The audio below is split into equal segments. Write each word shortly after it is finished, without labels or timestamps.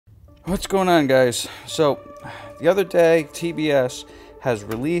What's going on, guys? So the other day TBS has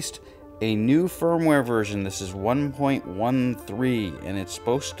released a new firmware version. This is 1.13 and it's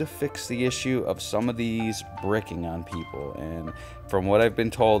supposed to fix the issue of some of these bricking on people, and from what I've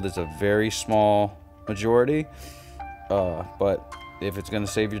been told it's a very small majority, but if it's going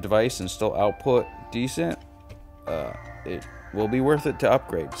to save your device and still output decent, it will be worth it to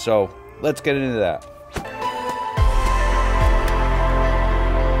upgrade. So let's get into that.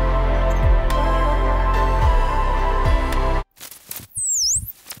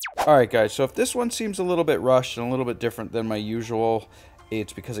 Alright guys, so if this one seems a little bit rushed and a little bit different than my usual,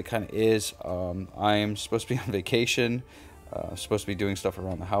 it's because it kind of is. I am supposed to be on vacation, supposed to be doing stuff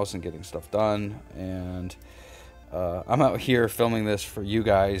around the house and getting stuff done, and I'm out here filming this for you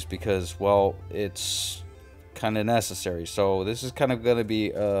guys because, well, it's kind of necessary. So this is kind of going to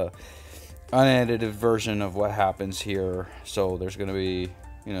be a unedited version of what happens here, so there's going to be,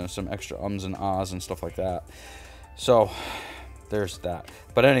 you know, some extra ums and ahs and stuff like that. So there's that.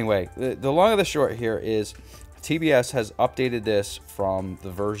 But anyway, the long of the short here is TBS has updated this from the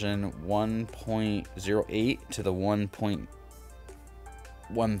version 1.08 to the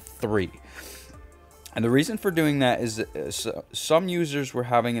 1.13. And the reason for doing that is some users were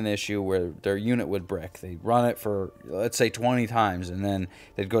having an issue where their unit would brick. They'd run it for, let's say, 20 times, and then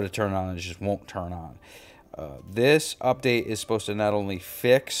they'd go to turn it on and it just won't turn on. This update is supposed to not only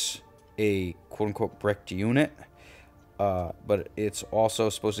fix a quote-unquote bricked unit, but it's also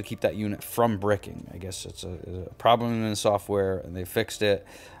supposed to keep that unit from bricking. I guess it's a problem in the software, and they fixed it.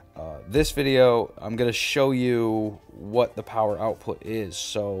 This video, I'm going to show you what the power output is.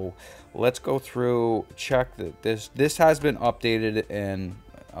 So let's go through, check that this has been updated, and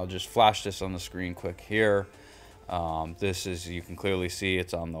I'll just flash this on the screen quick here. This is, you can clearly see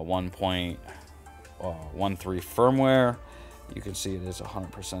it's on the 1.13 firmware. You can see it is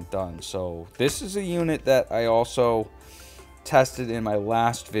 100% done. So this is a unit that I also tested in my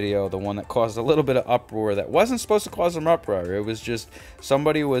last video, the one that caused a little bit of uproar that wasn't supposed to cause some uproar. It was just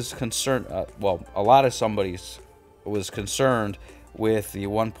somebody was concerned, well, a lot of somebody's was concerned with the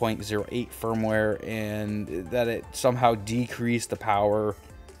 1.08 firmware and that it somehow decreased the power,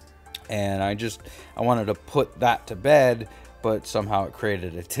 and I wanted to put that to bed, but somehow it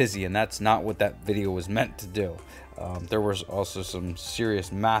created a tizzy, and that's not what that video was meant to do. There was also some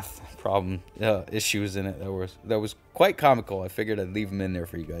serious math problem issues in it that was quite comical. I figured I'd leave them in there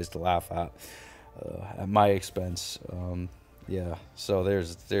for you guys to laugh at my expense. Yeah, so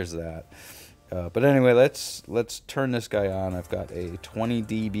there's that. But anyway, let's turn this guy on. I've got a 20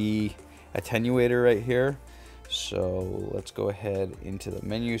 dB attenuator right here. So let's go ahead into the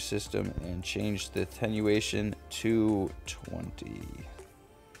menu system and change the attenuation to 20.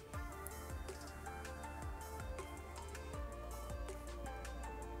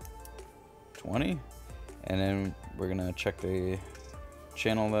 And then we're gonna check the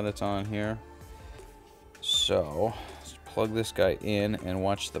channel that it's on here. So let's plug this guy in and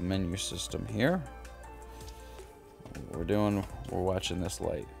watch the menu system here. We're watching this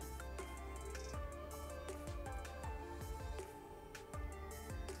light.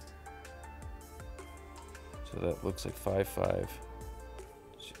 So that looks like 5.5.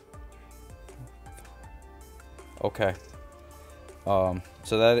 Okay.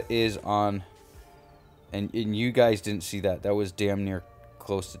 So that is on, and you guys didn't see that. That was damn near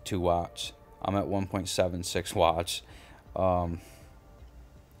close to 2 watts. I'm at 1.76 watts. I'm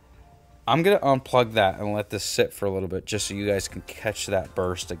gonna unplug that and let this sit for a little bit just so you guys can catch that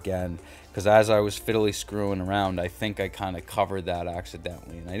burst again, because as I was fiddly screwing around, I think I kind of covered that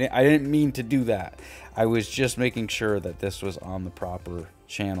accidentally, and I didn't mean to do that. I was just making sure that this was on the proper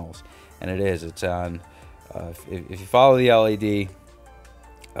channels, and it is. It's on. If you follow the LED,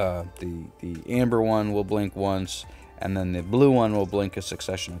 the amber one will blink once, and then the blue one will blink a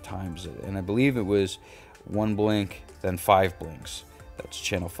succession of times. And I believe it was 1 blink, then 5 blinks. That's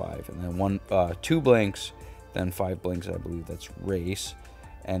channel 5, and then 2 blinks, then 5 blinks. I believe that's race,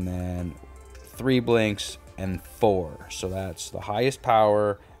 and then 3 blinks and 4. So that's the highest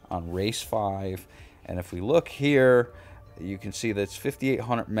power on race 5. And if we look here, you can see that's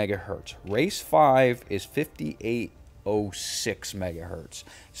 5800 megahertz. Race 5 is 5806 megahertz.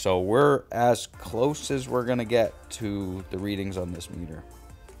 So we're as close as we're gonna get to the readings on this meter.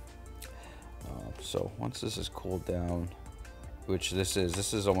 So once this is cooled down, which this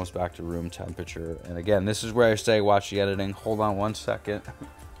is almost back to room temperature. And again, this is where I say watch the editing. Hold on 1 second.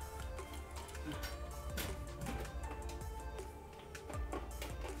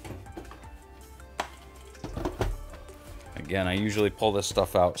 Again, I usually pull this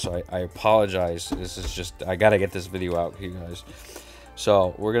stuff out, so I apologize. This is just, I gotta get this video out to you guys.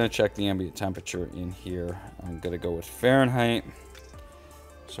 So we're gonna check the ambient temperature in here. I'm gonna go with Fahrenheit.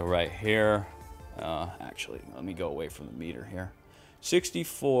 So right here, actually, let me go away from the meter here.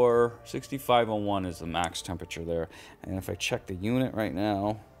 6501 is the max temperature there. And if I check the unit right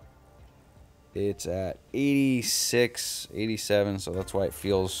now, it's at 86, 87. So that's why it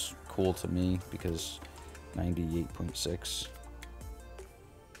feels cool to me, because 98.6.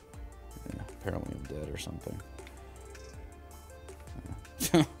 Yeah, apparently I'm dead or something.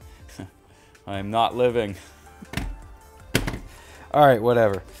 I'm not living. All right,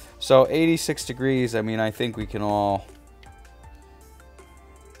 whatever. So 86 degrees. I mean, I think we can all.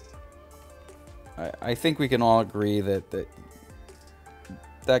 I think we can all agree that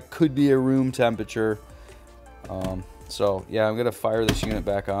could be a room temperature. So yeah, I'm gonna fire this unit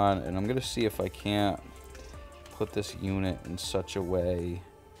back on, and I'm gonna see if I can't put this unit in such a way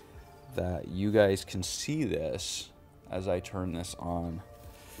that you guys can see this as I turn this on.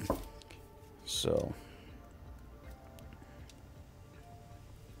 So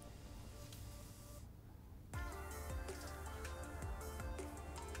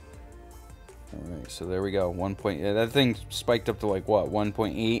alright, so there we go. That thing spiked up to like what,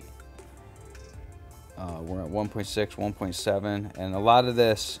 1.8? We're at 1.6, 1.7, and a lot of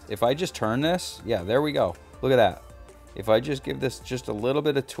this, if I just turn this, yeah, there we go. Look at that. If I just give this just a little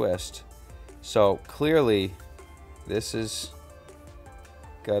bit of twist, so clearly this is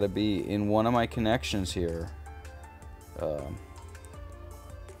got to be in one of my connections here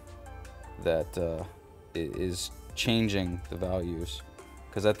that is changing the values,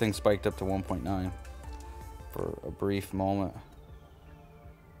 because that thing spiked up to 1.9 for a brief moment.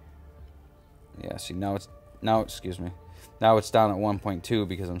 Yeah, see, now it's down at 1.2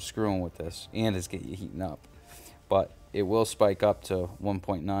 because I'm screwing with this, and it's getting heating up. But it will spike up to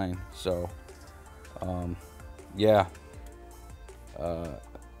 1.9. So yeah,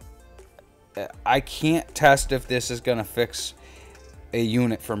 I can't test if this is gonna fix a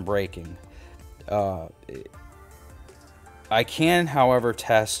unit from breaking. I can, however,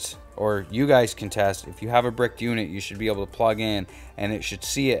 test, or you guys can test, if you have a bricked unit, you should be able to plug in and it should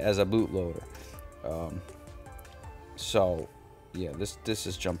see it as a bootloader. So yeah, this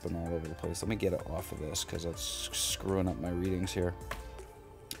is jumping all over the place. Let me get it off of this because it's screwing up my readings here.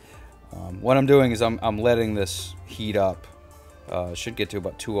 What I'm doing is I'm letting this heat up. Should get to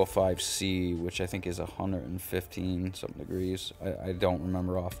about 205 C, which I think is 115 something degrees. I don't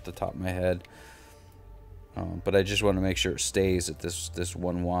remember off the top of my head. But I just want to make sure it stays at this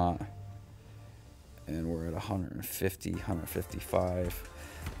 1 watt. And we're at 150, 155.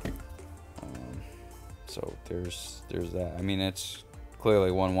 So there's that. I mean, it's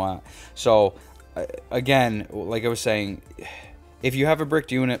clearly 1 watt. So again, like I was saying, if you have a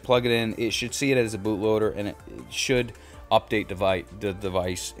bricked unit, plug it in. It should see it as a bootloader, and it should update the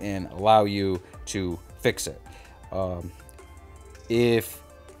device and allow you to fix it. If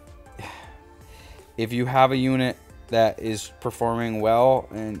you have a unit that is performing well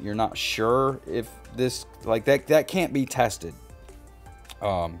and you're not sure if this, like, that can't be tested.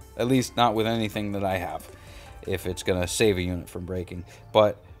 At least not with anything that I have, if it's gonna save a unit from breaking.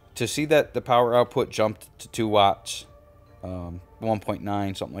 But to see that the power output jumped to 2 watts,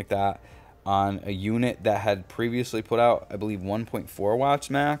 1.9, something like that, on a unit that had previously put out, I believe, 1.4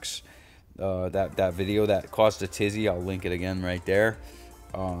 watts max, that video that caused a tizzy, I'll link it again right there.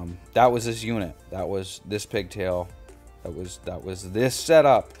 That was this unit. That was this pigtail. That was this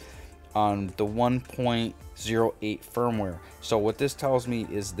setup on the 1.08 firmware. So what this tells me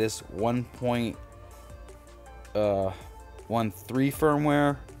is this 1.13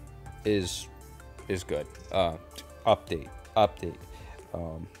 firmware is good. Update.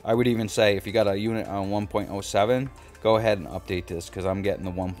 I would even say if you got a unit on 1.07, go ahead and update this, because I'm getting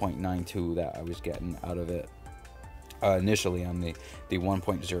the 1.92 that I was getting out of it initially on the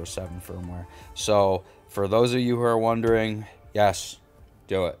 1.07 firmware. So for those of you who are wondering, yes,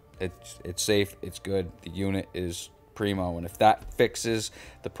 do it. It's safe, it's good, the unit is primo, and if that fixes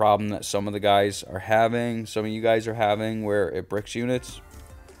the problem that some of you guys are having, where it bricks units,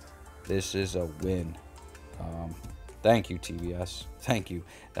 this is a win. Thank you, TBS. Thank you,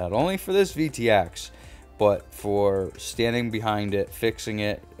 not only for this VTX, but for standing behind it, fixing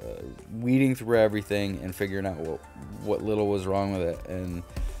it, weeding through everything, and figuring out what little was wrong with it. And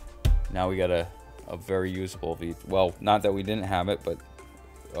now we got a very usable well, not that we didn't have it, but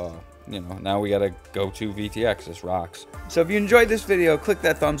you know, now we got a go-to VTX. This rocks. So if you enjoyed this video, click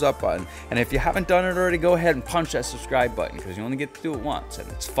that thumbs up button, and if you haven't done it already, go ahead and punch that subscribe button, because you only get to do it once and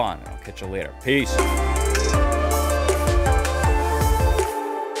it's fun. I'll catch you later. Peace.